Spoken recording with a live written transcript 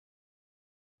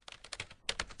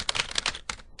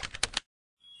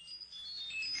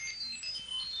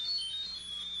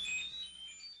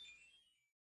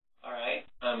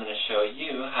show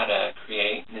you how to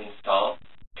create and install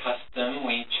custom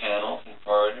Wii channels and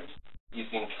forwarders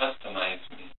using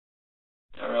CustomizeMii.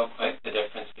 Now real quick, the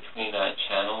difference between a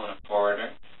channel and a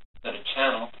forwarder is that a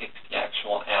channel takes the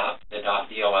actual app, the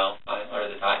 .dol file or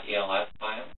the .elf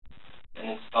file, and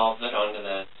installs it onto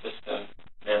the system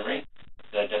memory,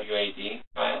 the WAD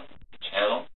file, the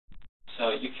channel. So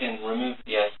you can remove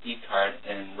the SD card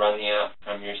and run the app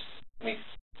from your Wii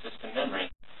system memory.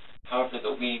 However, the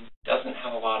Wii doesn't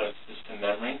have a lot of system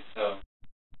memory, so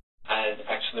I'd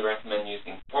actually recommend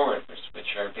using forwarders,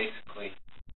 which are basically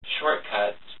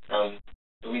shortcuts from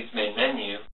the Wii's main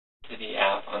menu to the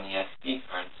app on the SD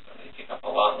card. So they take up a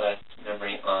lot less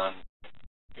memory on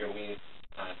your Wii's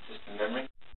system memory,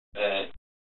 but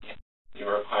it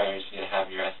requires you to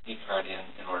have your SD card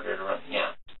in order to run the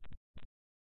app.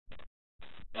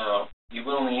 Now, you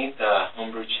will need the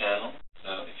homebrew channel,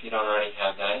 so if you don't already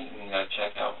have that, you can go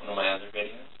check out one of my other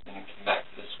videos and come back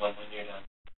to this one when you're done.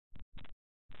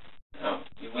 Now,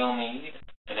 you will need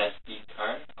an SD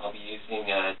card. I'll be using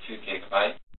 2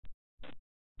 GB.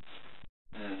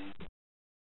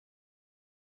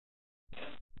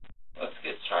 Let's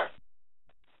get started.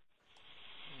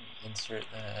 Insert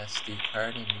the SD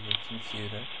card into your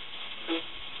computer.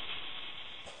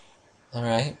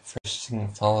 Alright, first you can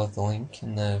follow the link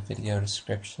in the video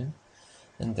description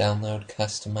and download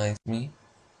CustomizeMii. You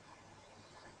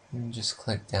can just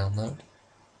click download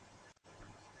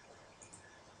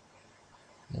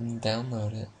and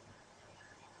download it.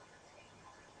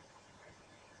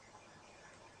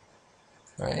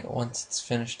 Alright, once it's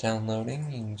finished downloading,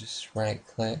 you can just right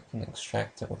click and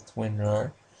extract it with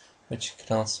WinRAR, which you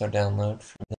can also download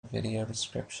from the video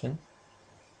description.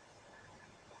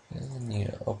 And then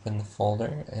you open the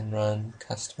folder and run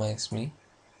CustomizeMii.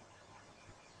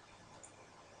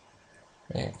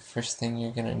 Right, first thing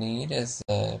you're going to need is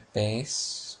a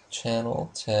base channel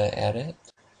to edit.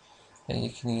 And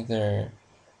you can either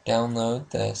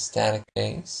download the static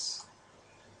base,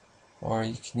 or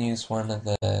you can use one of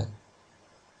the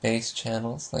base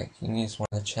channels, like you can use one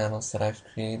of the channels that I've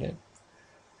created.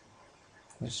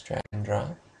 Just drag and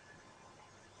drop.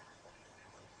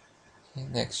 Okay,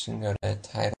 next you can go to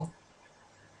title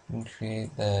and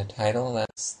create the title.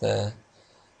 That's the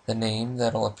name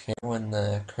that'll appear when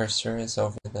the cursor is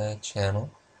over the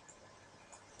channel.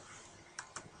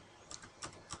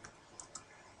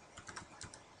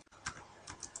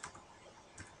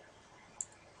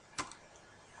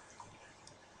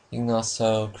 You can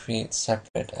also create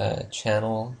separate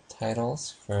channel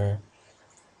titles for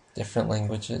different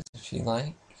languages if you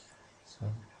like. So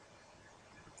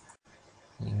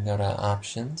you can go to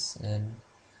options and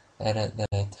edit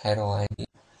the title ID.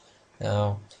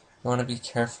 Now, you want to be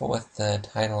careful with the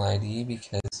title ID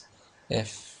because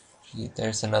if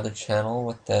there's another channel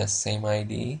with the same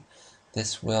ID,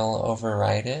 this will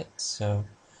override it. So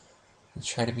you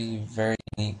try to be very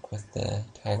unique with the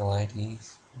title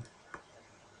IDs.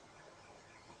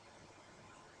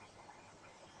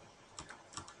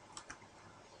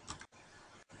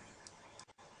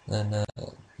 Then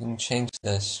you can change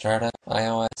the startup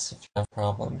iOS if you have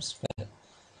problems, but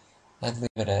I'd leave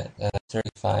it at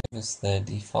 35 as the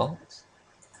default.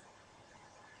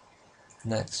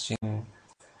 Next, if you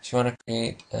want to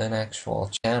create an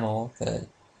actual channel that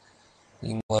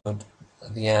you can load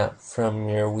the app from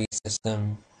your Wii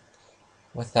system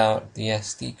without the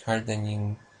SD card, then you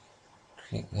can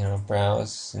create,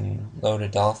 browse and load a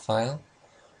DAW file.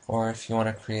 Or if you want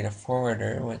to create a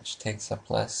forwarder, which takes up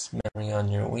less memory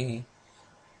on your Wii,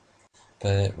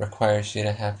 but requires you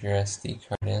to have your SD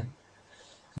card in,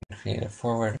 you can create a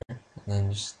forwarder and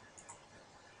then just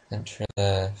enter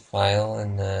the file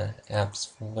in the apps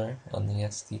folder on the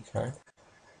SD card.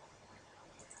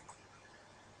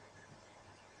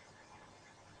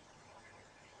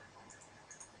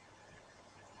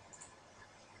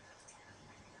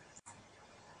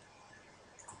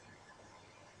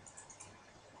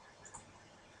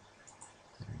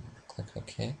 Click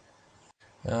OK.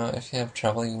 Now, if you have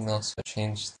trouble, you can also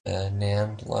change the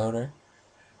NAND loader.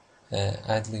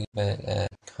 I'd leave it at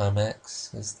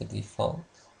COMEX as the default.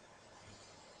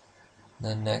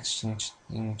 Then next, you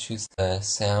can choose the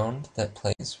sound that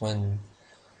plays when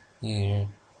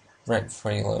right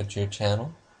before you load your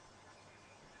channel.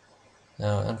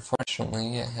 Now,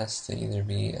 unfortunately, it has to either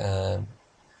be a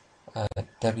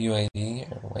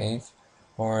WAV or WAV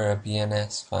or a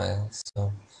BNS file.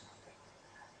 So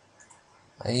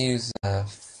I use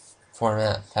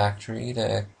Format Factory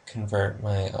to convert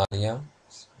my audio.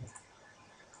 So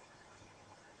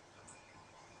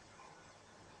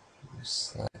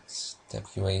select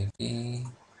WAV,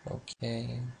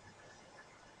 OK,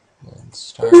 and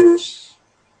start.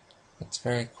 It's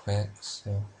very quick,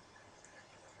 so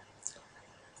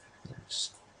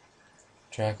just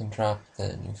drag and drop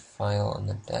the new file on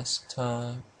the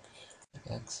desktop,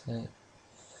 exit.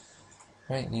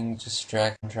 Right, you can just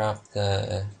drag and drop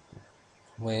the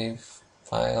wave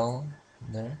file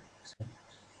in there. So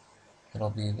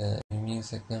it'll be the new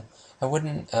music now. I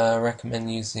wouldn't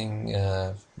recommend using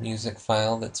a music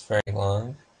file that's very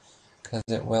long, because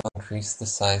it will increase the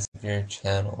size of your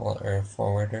channel or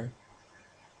forwarder.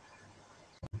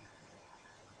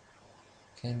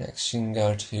 Okay, next you can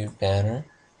go to banner,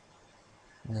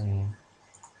 and then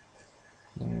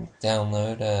you can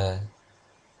download a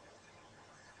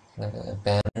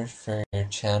banner for your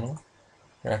channel.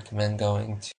 I recommend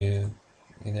going to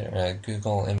either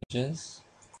Google Images.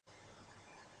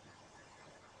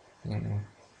 You can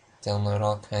download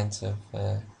all kinds of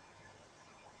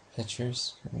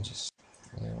pictures, and just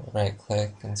right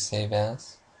click and save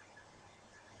as.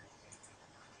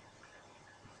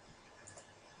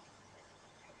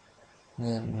 And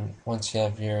then once you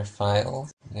have your file,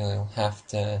 you'll have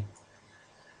to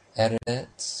edit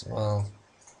it. Well,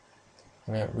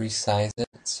 I'm gonna resize it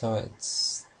so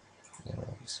it's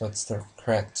the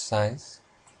correct size.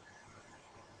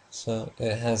 So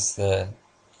it has the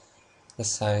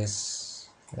size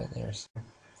right there. So,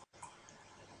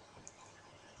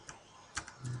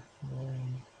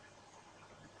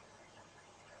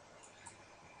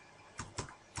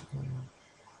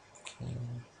 okay,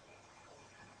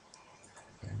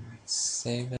 and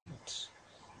save it.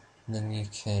 And then you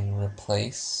can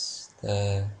replace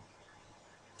the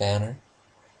banner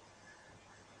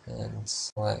and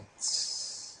select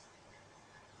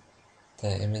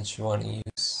the image you want to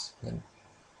use. And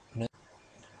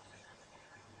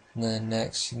then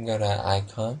next you can go to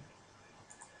icon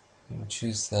and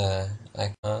choose the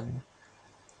icon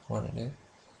you want to do.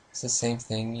 It's the same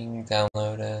thing. You can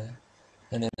download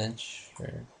an image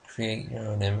or create your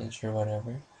own image or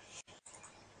whatever,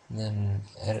 and then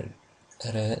edit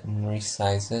it and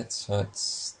resize it so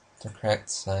it's the correct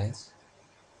size.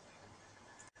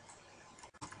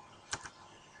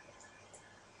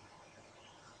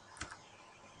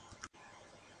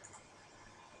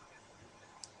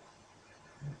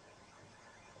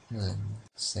 And then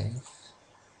save.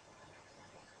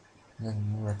 And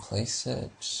then replace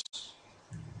it.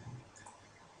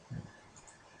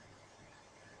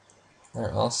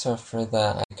 Or also for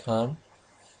the icon,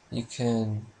 you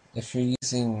can, if you're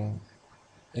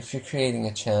creating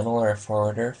a channel or a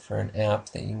forwarder for an app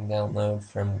that you can download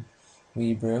from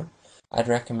Weebrew, I'd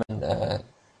recommend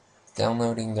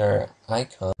downloading their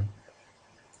icon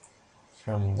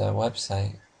from the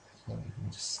website. So you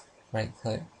can just right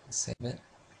click, save it.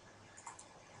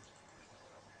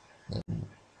 And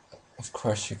of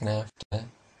course you're gonna have to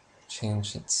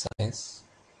change its size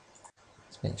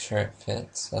to make sure it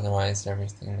fits, otherwise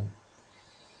everything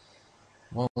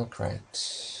won't look right.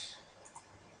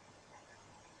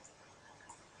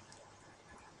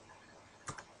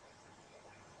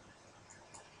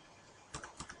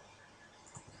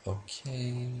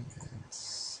 Okay, and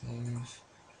save.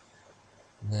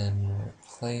 And then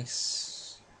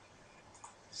replace.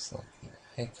 Select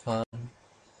the icon.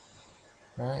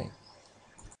 Alright.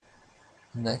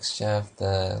 Next you have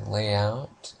the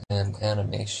layout and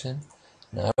animation.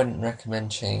 Now I wouldn't recommend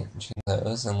changing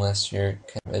those unless you're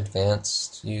kind of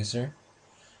advanced user.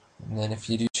 And then if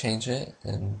you do change it,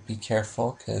 and be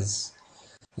careful, because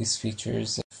these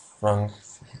features, if wrong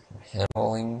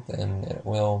handling, then it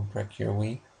will break your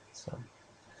Wii. So,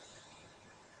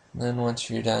 and then once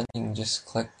you're done, you can just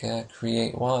click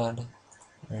Create WAD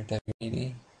or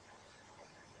WAD.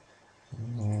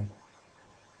 And then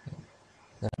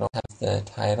it'll have the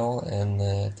title and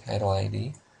the title ID.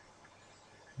 You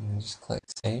can just click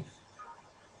Save.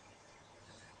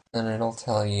 Then it'll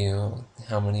tell you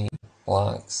how many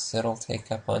blocks it'll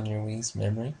take up on your Wii's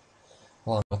memory,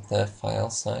 along with the file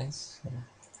size. So,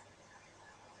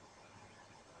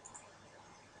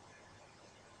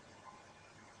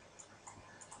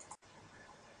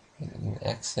 you can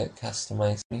exit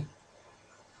CustomizeMii,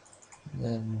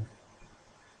 then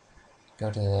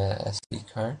go to the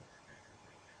SD card,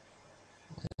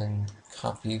 and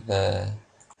copy the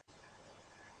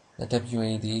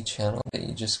WAD channel that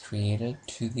you just created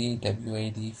to the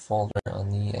WAD folder on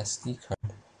the SD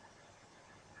card.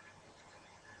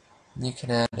 You can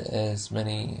add as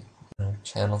many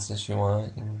channels as you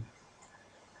want. You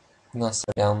can also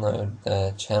download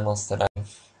the channels that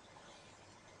I've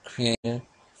created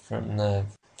from the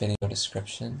video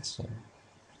description, so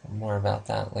more about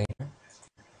that later.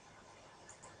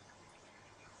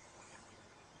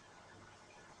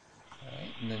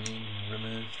 Alright, and then you can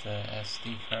remove the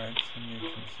SD card from your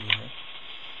computer.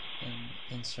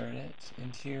 and insert it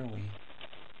into your Wii.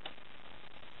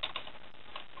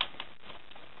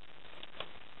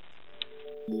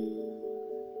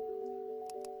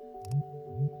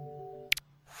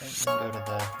 And go to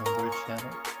the homebrew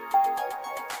channel.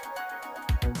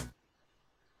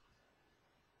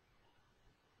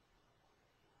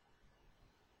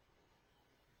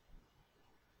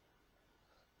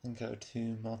 And go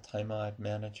to Multi-Mod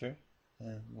Manager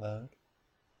and load.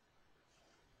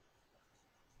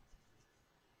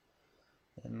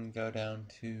 And go down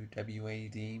to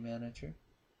WAD Manager.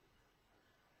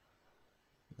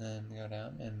 Then go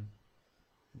down and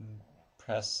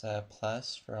press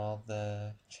plus for all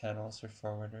the channels or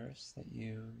forwarders that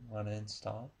you want to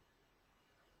install.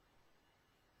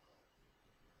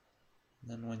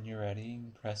 Then when you're ready, you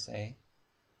can press A.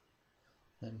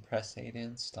 Then press A to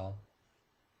install.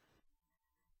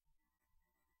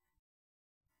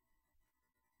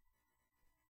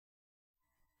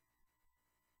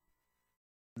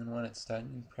 And then when it's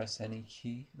done, you press any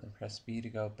key, then press B to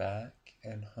go back,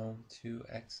 and home to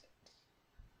exit.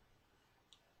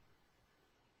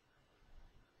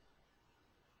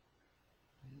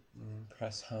 And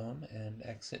press home and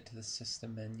exit to the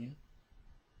system menu.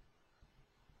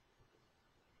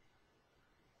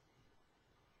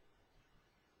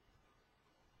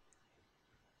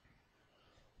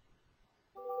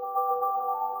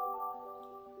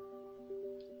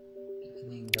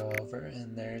 And you can go over,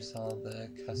 and there's all the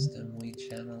custom Wii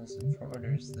channels and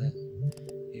forwarders that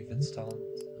you've installed.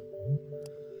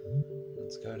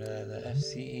 Let's go to the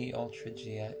FCE Ultra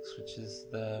GX, which is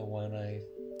the one I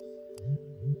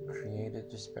created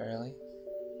just barely.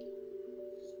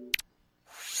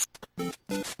 Yeah,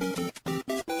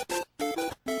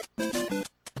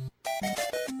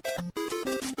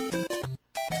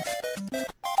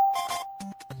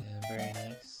 very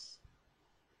nice.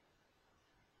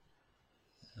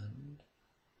 And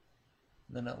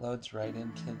then it loads right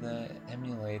into the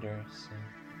emulator, so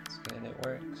it's good, it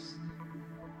works.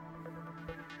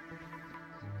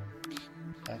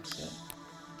 Exit.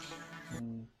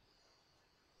 And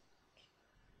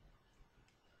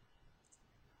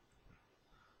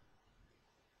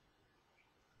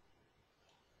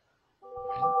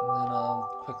then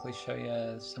I'll quickly show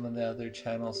you some of the other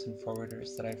channels and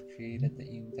forwarders that I've created that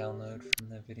you can download from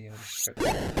the video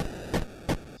description.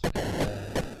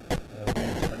 The Wii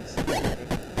 2600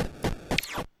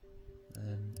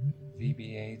 and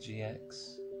VBA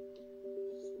GX.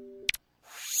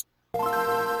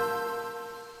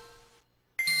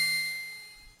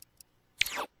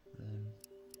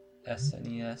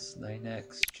 SNES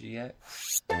 9X GX,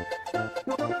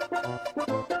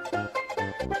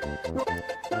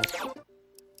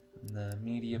 and the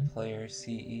Media Player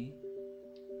CE,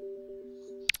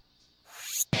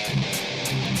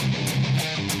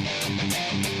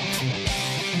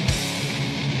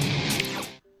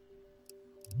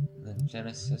 and the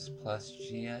Genesis Plus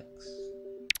GX,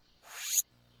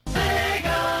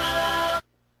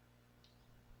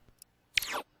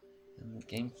 and the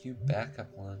GameCube Backup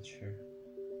Launcher.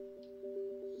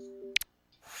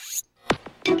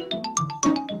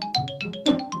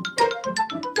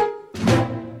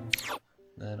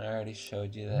 Then I already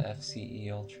showed you the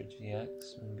FCE Ultra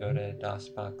GX. We can go to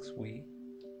DOSBox Wii.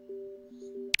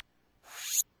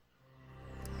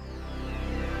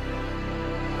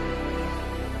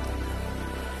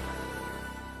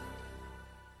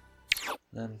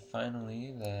 Then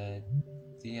finally the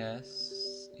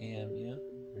DS EMU,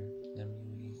 or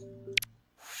MUE.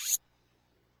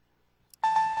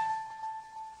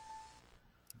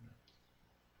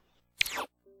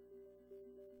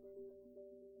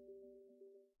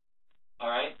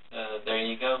 Alright, there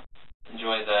you go.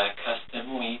 Enjoy the